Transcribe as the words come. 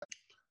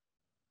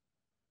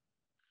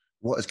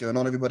What is going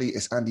on, everybody?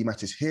 It's Andy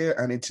Mattis here,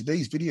 and in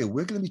today's video,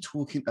 we're going to be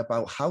talking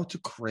about how to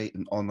create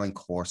an online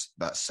course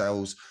that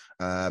sells.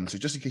 So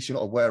just in case you're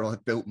not aware,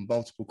 I've built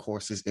multiple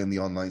courses in the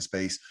online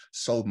space,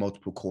 sold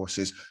multiple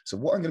courses. So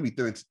what I'm going to be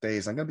doing today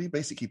is I'm going to be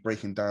basically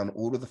breaking down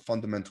all of the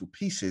fundamental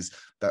pieces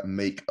that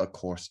make a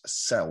course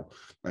sell.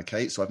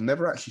 Okay, so I've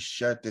never actually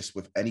shared this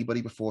with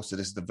anybody before, so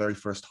this is the very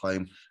first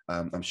time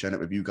I'm sharing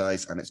it with you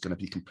guys, and it's going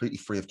to be completely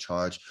free of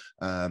charge.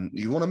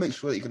 You want to make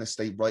sure that you're going to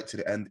stay right to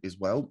the end as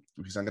well,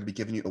 because I'm going to be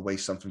giving you away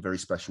something very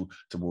special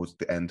towards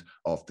the end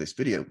of this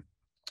video.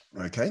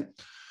 Okay,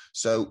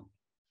 so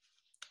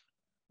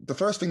the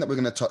first thing that we're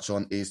going to touch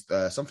on is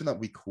something that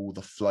we call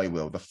the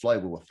flywheel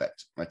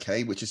effect.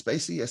 Okay, which is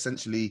basically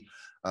essentially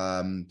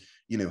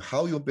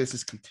how your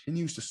business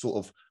continues to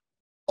sort of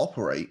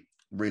operate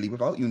really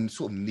without you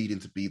sort of needing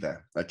to be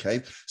there.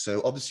 Okay,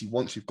 so obviously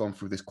once you've gone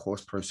through this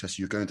course process,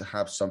 you're going to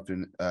have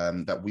something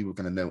that we were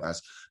going to know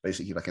as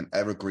basically like an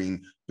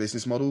evergreen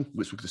business model,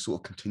 which sort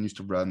of continues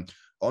to run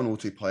on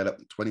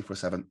autopilot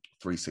 24/7,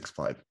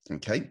 365.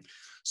 Okay,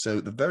 so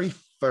the very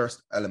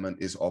first element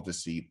is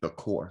obviously the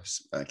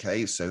course.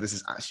 Okay, so this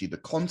is actually the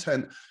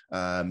content,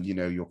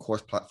 your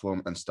course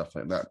platform and stuff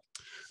like that.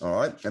 All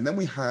right, and then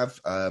we have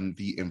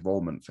the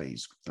enrollment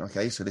phase.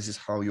 Okay, so this is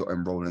how you're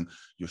enrolling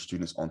your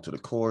students onto the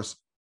course,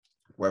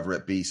 whether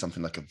it be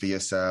something like a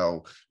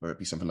VSL, whether it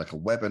be something like a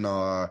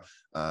webinar,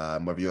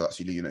 whether you're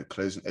actually,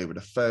 closing over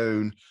the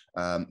phone,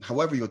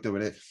 however you're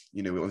doing it,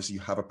 obviously you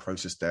have a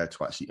process there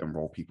to actually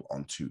enroll people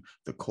onto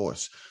the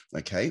course.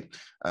 Okay,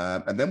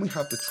 and then we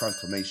have the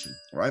transformation,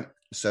 right?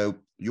 So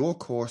your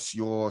course,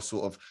 your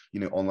sort of,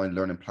 online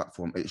learning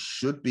platform, it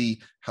should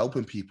be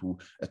helping people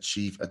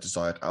achieve a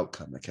desired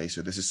outcome. Okay,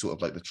 so this is sort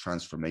of like the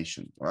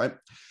transformation, right?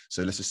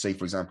 So let's just say,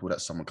 for example, that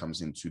someone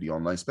comes into the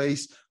online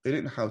space, they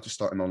don't know how to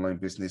start an online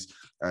business,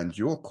 and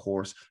your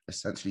course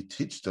essentially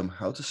teaches them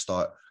how to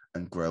start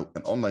and grow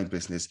an online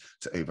business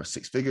to over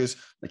 6 figures.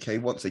 Okay,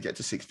 once they get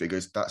to 6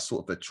 figures, that's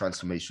sort of the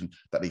transformation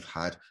that they've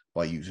had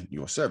by using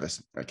your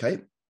service.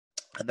 Okay.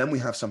 And then we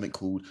have something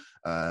called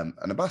an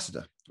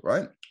ambassador,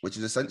 right? Which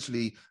is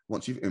essentially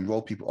once you've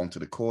enrolled people onto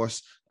the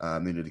course,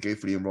 they go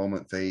through the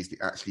enrollment phase, they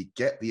actually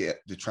get the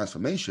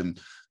transformation.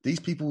 These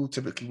people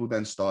typically will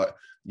then start,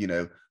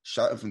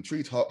 shouting from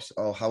treetops,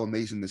 oh, how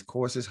amazing this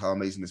course is, how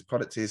amazing this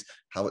product is,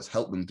 how it's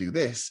helped them do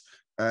this.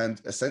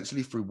 And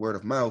essentially through word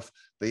of mouth,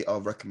 they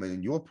are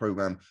recommending your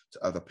program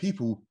to other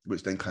people,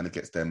 which then kind of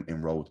gets them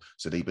enrolled.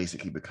 So they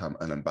basically become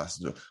an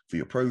ambassador for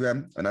your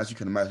program. And as you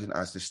can imagine,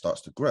 as this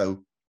starts to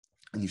grow,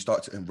 and you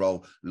start to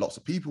enroll lots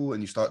of people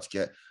and you start to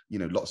get,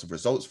 lots of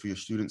results for your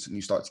students, and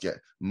you start to get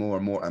more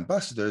and more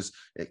ambassadors,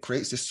 it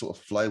creates this sort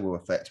of flywheel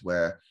effect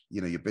where,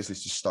 your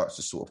business just starts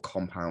to sort of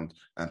compound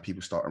and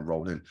people start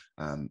enrolling,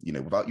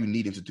 without you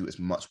needing to do as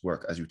much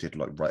work as you did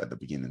like right at the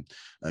beginning.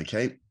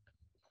 Okay.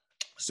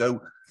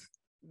 So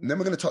then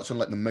we're going to touch on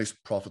like the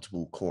most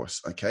profitable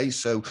course. Okay,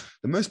 so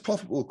the most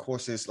profitable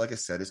courses, like I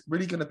said, it's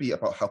really going to be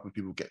about helping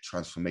people get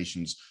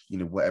transformations,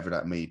 whatever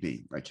that may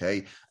be.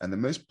 Okay, and the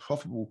most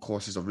profitable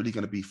courses are really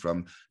going to be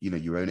from,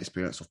 your own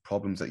experience of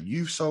problems that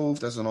you've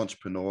solved as an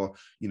entrepreneur,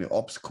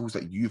 obstacles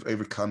that you've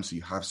overcome. So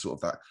you have sort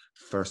of that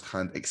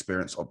first-hand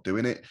experience of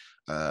doing it.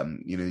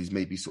 These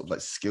may be sort of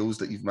like skills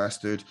that you've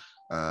mastered,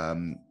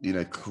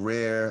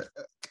 career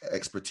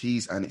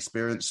expertise and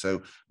experience.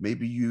 So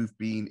maybe you've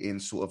been in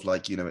sort of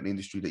like, an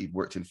industry that you've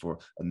worked in for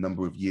a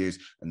number of years,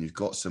 and you've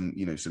got some,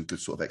 some good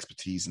sort of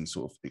expertise and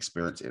sort of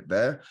experience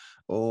there,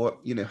 or,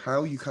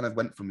 how you kind of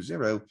went from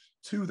zero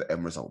to the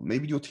end result.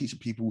 Maybe you're teaching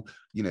people,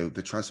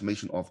 the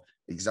transformation of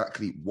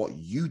exactly what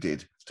you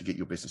did to get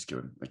your business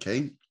going.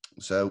 Okay.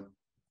 So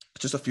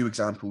just a few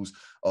examples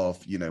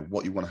of,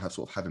 what you want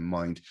to have in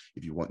mind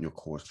if you want your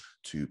course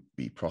to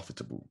be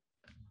profitable.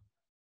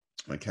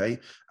 Okay,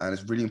 and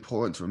it's really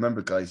important to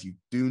remember, guys, you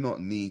do not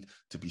need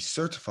to be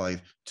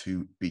certified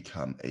to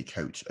become a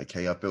coach.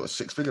 Okay, I've built a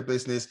 6-figure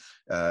business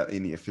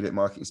in the affiliate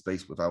marketing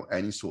space without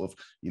any sort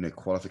of,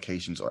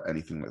 qualifications or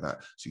anything like that.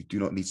 So you do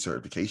not need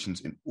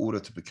certifications in order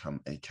to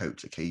become a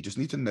coach. Okay, you just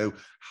need to know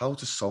how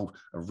to solve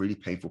a really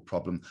painful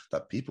problem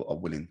that people are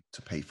willing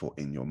to pay for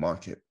in your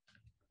market.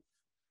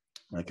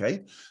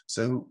 Okay,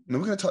 so now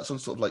we're going to touch on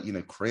sort of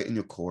like, creating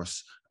your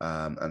course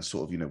and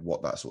sort of,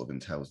 what that sort of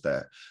entails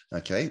there.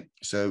 Okay,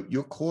 so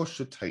your course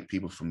should take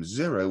people from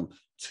zero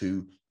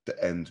to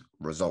the end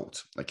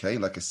result. Okay,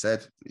 like I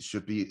said, it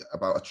should be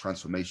about a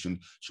transformation,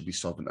 should be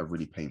solving a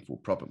really painful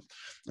problem.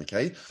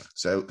 Okay,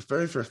 so the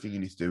very first thing you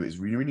need to do is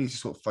really need to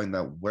sort of find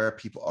out where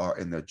people are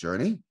in their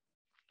journey.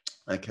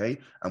 Okay,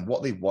 and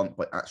what they want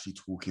by actually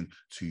talking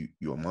to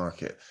your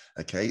market.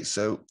 Okay,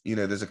 so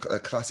there's a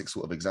classic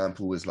sort of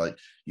example is like,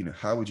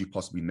 how would you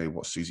possibly know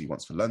what Susie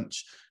wants for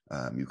lunch?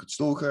 You could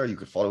stalk her, you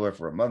could follow her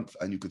for a month,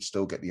 and you could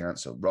still get the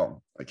answer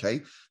wrong.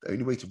 Okay, the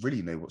only way to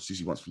really know what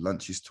Susie wants for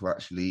lunch is to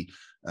actually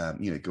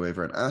go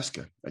over and ask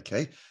her.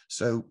 Okay,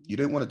 so you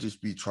don't want to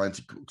just be trying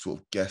to sort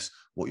of guess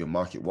what your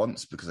market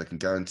wants, because I can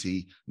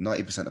guarantee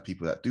 90% of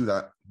people that do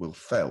that will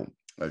fail.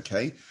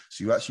 Okay,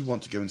 so you actually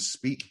want to go and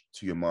speak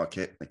to your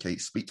market. Okay,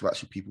 speak to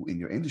actually people in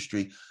your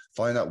industry,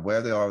 find out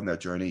where they are on their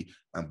journey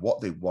and what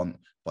they want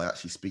by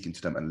actually speaking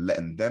to them and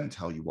letting them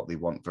tell you what they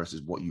want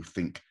versus what you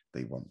think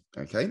they want.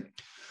 Okay.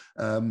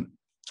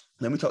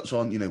 Then we touch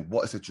on,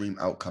 what is the dream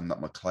outcome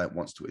that my client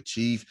wants to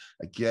achieve?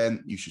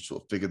 Again, you should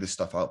sort of figure this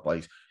stuff out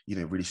by,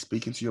 really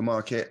speaking to your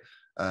market.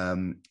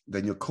 Then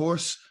your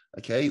course,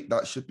 okay,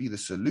 that should be the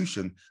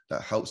solution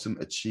that helps them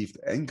achieve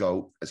the end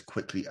goal as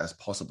quickly as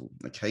possible.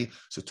 Okay,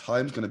 so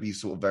time's going to be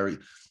sort of very,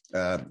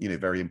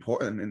 very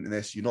important in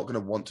this. You're not going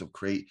to want to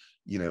create,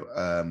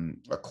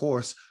 a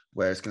course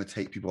where it's going to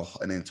take people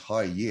an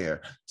entire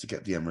year to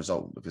get the end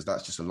result, because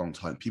that's just a long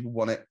time. People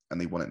want it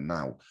and they want it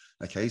now.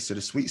 Okay, so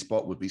the sweet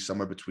spot would be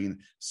somewhere between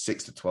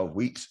 6 to 12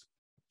 weeks.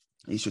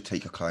 You should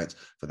take a client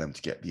for them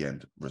to get the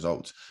end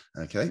result.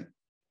 Okay.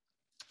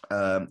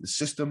 The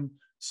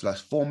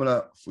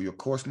system/formula for your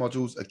course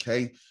modules.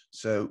 Okay,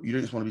 so you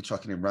don't just want to be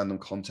chucking in random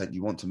content.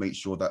 You want to make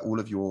sure that all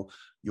of your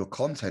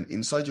content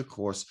inside your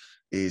course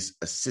is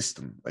a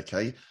system.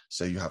 Okay,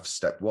 so you have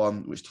step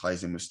 1, which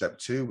ties in with step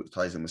 2, which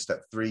ties in with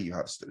step 3. You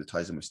have that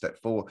ties in with step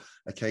 4.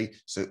 Okay,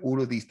 so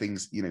all of these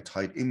things,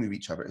 tied in with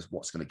each other is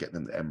what's going to get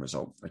them the end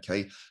result.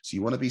 Okay, so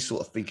you want to be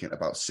sort of thinking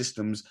about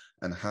systems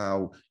and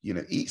how,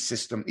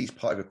 each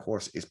part of your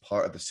course is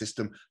part of the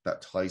system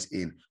that ties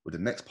in with the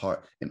next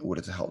part in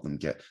order to help them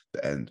get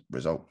the end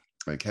result.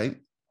 Okay.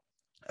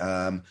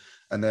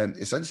 And then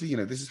essentially,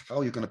 this is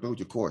how you're going to build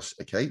your course.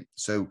 Okay,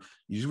 so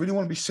you just really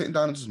want to be sitting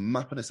down and just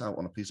mapping this out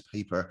on a piece of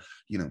paper.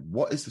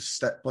 What is the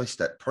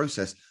step-by-step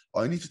process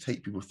I need to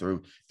take people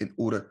through in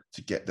order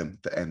to get them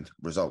the end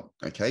result?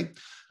 Okay,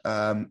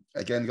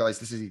 again, guys,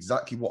 this is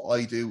exactly what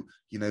I do.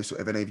 So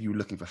if any of you are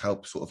looking for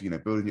help sort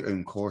of, building your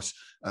own course,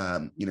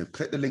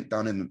 click the link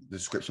down in the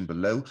description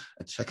below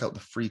and check out the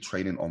free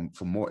training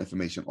for more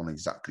information on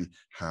exactly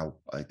how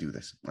I do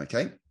this.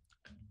 Okay.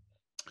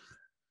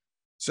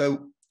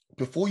 So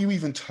before you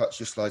even touch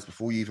your slides,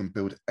 before you even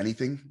build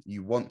anything,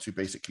 you want to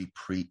basically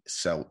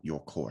pre-sell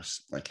your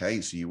course.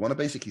 Okay, so you want to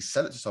basically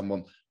sell it to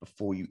someone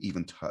before you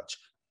even touch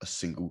a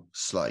single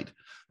slide.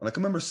 And I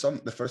can remember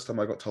the first time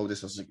I got told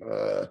this, I was like,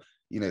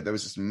 there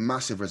was this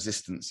massive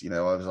resistance. I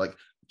was like,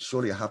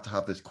 surely I have to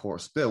have this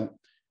course built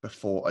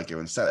before I go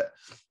and sell it.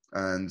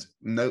 And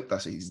no,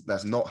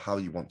 that's not how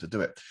you want to do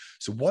it.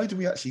 So why do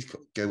we actually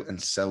go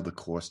and sell the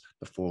course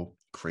before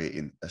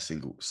creating a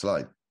single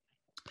slide?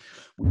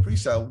 We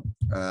pre-sell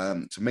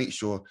to make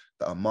sure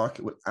that our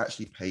market will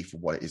actually pay for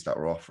what it is that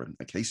we're offering.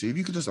 Okay, so if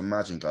you could just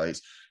imagine,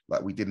 guys,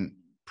 like we didn't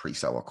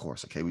pre-sell our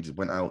course. Okay, we just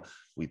went out,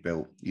 we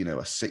built,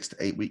 a 6 to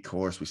 8 week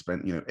course. We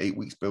spent, 8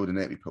 weeks building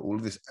it. We put all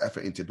of this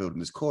effort into building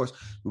this course.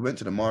 We went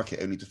to the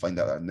market only to find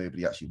out that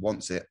nobody actually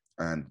wants it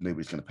and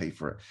nobody's going to pay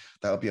for it.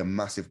 That would be a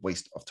massive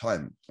waste of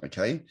time.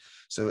 Okay,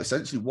 so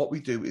essentially what we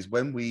do is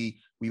when we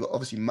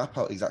obviously map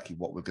out exactly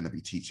what we're going to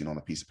be teaching on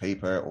a piece of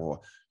paper or,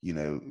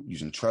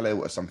 using Trello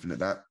or something like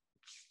that.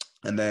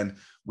 And then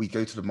we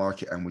go to the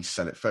market and we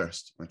sell it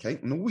first. Okay.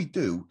 And all we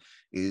do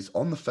is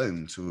when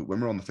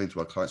we're on the phone to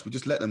our clients, we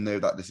just let them know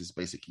that this is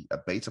basically a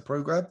beta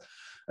program.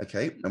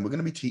 Okay. And we're going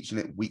to be teaching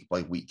it week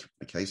by week.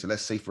 Okay. So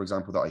let's say, for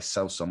example, that I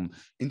sell some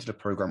into the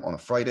program on a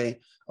Friday.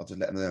 I'll just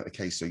let them know,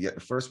 okay, so the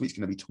first week's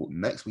going to be taught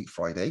next week,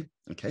 Friday.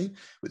 Okay.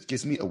 Which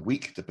gives me a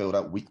week to build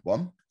out week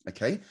 1.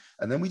 Okay.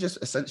 And then we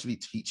just essentially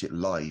teach it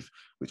live,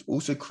 which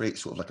also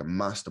creates sort of like a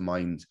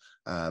mastermind,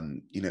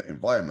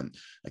 environment.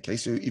 Okay.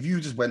 So if you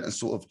just went and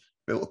sort of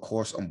built a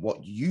course on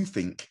what you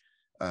think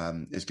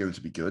is going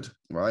to be good,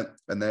 right?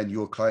 And then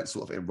your clients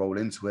sort of enroll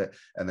into it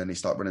and then they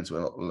start running into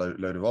a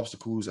load of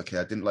obstacles. Okay,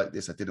 I didn't like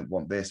this. I didn't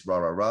want this, rah,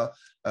 rah,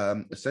 rah.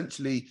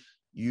 Essentially,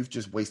 you've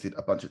just wasted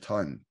a bunch of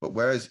time. But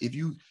whereas if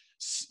you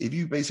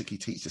basically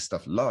teach this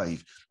stuff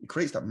live, it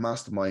creates that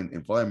mastermind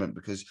environment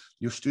because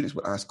your students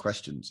will ask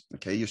questions.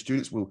 Okay, your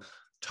students will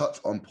touch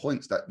on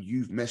points that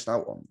you've missed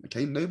out on.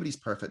 Okay, nobody's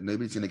perfect.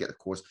 Nobody's going to get the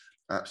course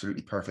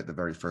absolutely perfect the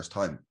very first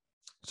time.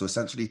 So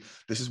essentially,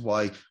 this is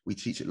why we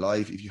teach it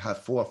live. If you have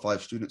 4 or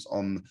 5 students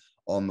on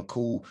the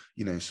call,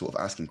 sort of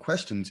asking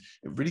questions,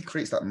 it really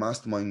creates that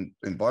mastermind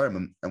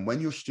environment. And when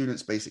your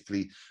students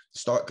basically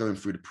start going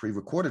through the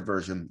pre-recorded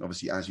version,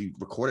 obviously, as you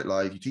record it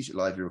live, you teach it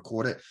live, you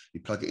record it, you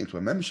plug it into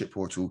a membership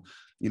portal,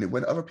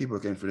 when other people are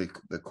going through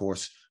the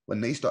course, when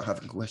they start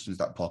having questions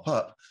that pop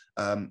up,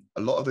 a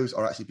lot of those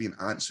are actually being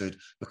answered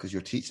because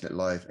you're teaching it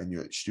live and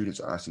your students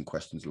are asking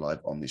questions live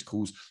on these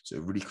calls. So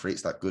it really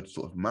creates that good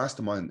sort of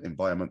mastermind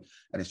environment.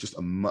 And it's just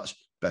a much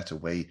better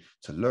way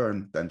to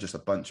learn than just a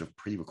bunch of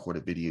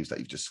pre-recorded videos that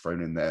you've just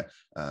thrown in there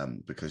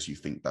because you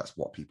think that's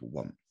what people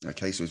want.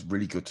 Okay, so it's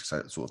really good to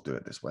sort of do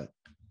it this way.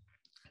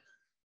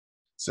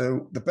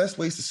 So the best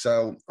ways to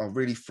sell are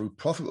really through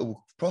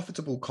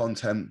profitable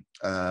content,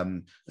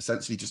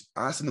 essentially just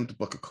asking them to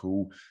book a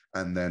call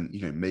and then,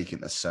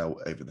 making a sell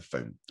over the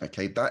phone.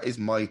 Okay, that is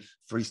my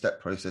 3-step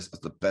process as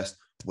the best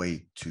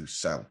way to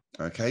sell.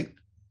 Okay,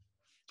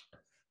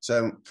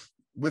 so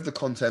with the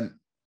content,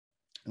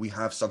 we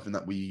have something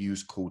that we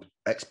use called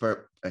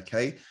Expert.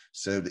 Okay,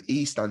 so the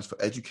E stands for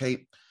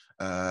educate,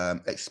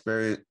 X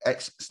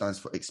stands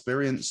for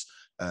experience,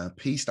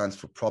 P stands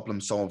for problem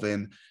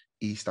solving,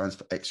 E stands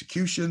for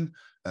execution,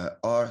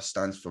 R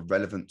stands for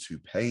relevant to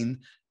pain,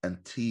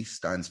 and T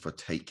stands for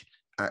take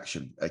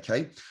action.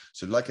 Okay,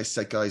 so like I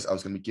said, guys, I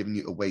was going to be giving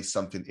you away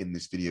something in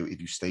this video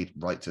if you stayed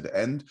right to the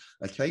end.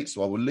 Okay,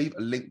 so I will leave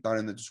a link down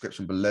in the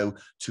description below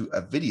to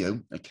a video,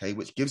 okay,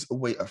 which gives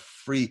away a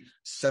free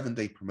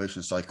 7-day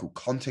promotion cycle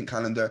content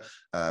calendar.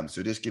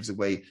 So this gives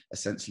away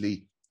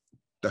essentially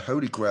the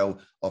holy grail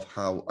of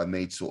how I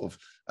made sort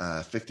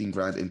of 15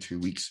 grand in 2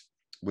 weeks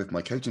with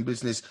my coaching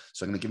business.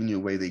 So I'm going to give you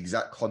away the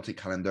exact content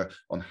calendar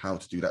on how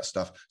to do that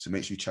stuff. So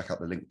make sure you check out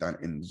the link down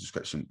in the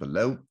description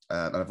below.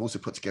 And I've also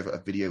put together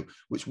a video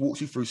which walks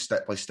you through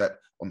step by step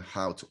on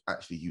how to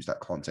actually use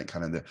that content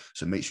calendar.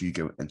 So make sure you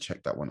go and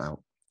check that one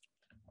out.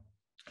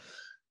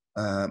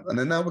 And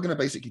then now we're going to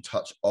basically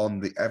touch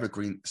on the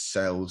Evergreen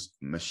sales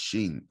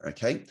machine.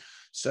 Okay,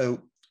 so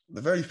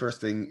the very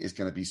first thing is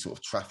going to be sort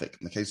of traffic.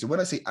 Okay, so when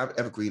I say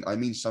evergreen, I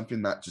mean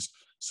something that just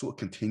sort of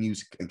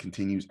continues and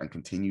continues and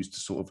continues to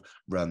sort of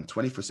run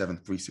 24/7,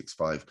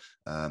 365,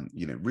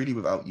 really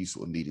without you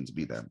sort of needing to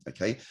be there.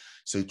 Okay,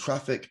 so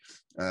traffic,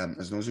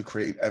 as long as you're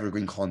creating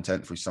evergreen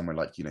content through somewhere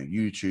like,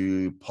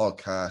 YouTube,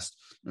 podcast,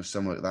 or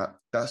somewhere like that,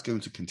 that's going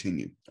to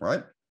continue,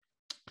 right?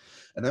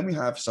 And then we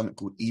have something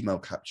called email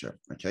capture.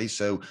 Okay,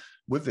 so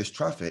with this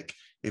traffic,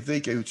 if they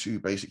go to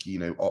basically,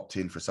 opt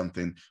in for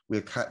something,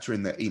 we're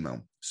capturing their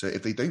email. So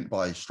if they don't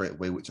buy straight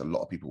away, which a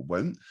lot of people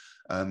won't,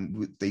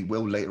 they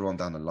will later on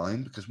down the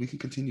line, because we can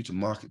continue to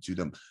market to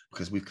them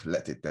because we've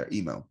collected their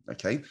email.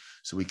 Okay,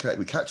 so we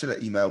capture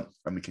their email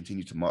and we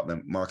continue to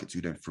market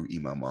to them through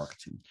email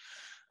marketing.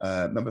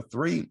 Number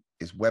 3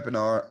 is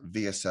webinar,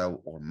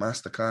 VSL, or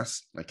masterclass.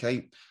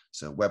 Okay,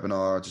 so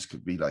webinar just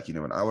could be like, an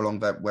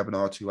hour-long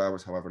webinar, 2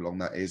 hours, however long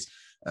that is.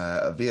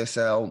 A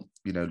VSL,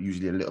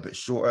 usually a little bit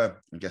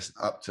shorter, I guess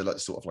up to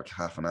like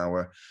half an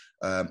hour,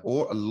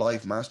 or a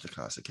live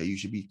masterclass. Okay,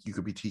 you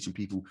could be teaching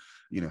people,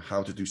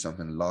 how to do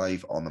something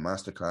live on the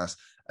masterclass,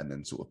 and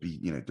then sort of be,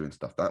 doing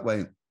stuff that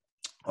way.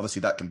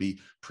 Obviously, that can be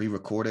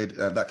pre-recorded.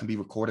 That can be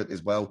recorded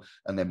as well,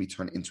 and then be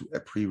turned into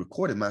a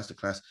pre-recorded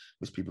masterclass,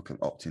 which people can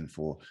opt in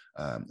for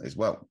as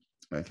well.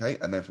 Okay,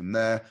 and then from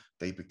there,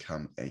 they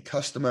become a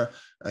customer.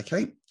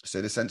 Okay, so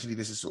essentially,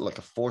 this is sort of like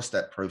a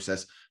 4-step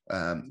process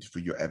for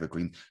your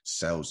Evergreen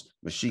sales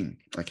machine.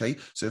 Okay,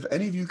 so if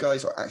any of you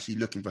guys are actually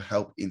looking for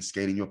help in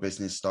scaling your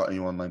business, starting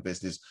your online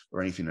business,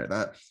 or anything like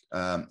that,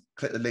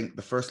 click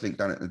the first link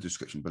down in the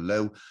description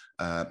below,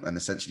 and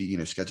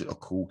essentially, schedule a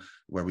call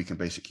where we can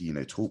basically,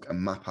 talk and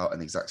map out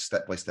an exact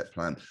step-by-step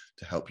plan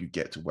to help you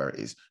get to where it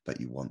is that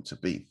you want to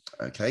be.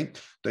 Okay,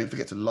 don't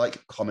forget to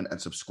like, comment,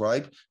 and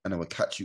subscribe, and I will catch you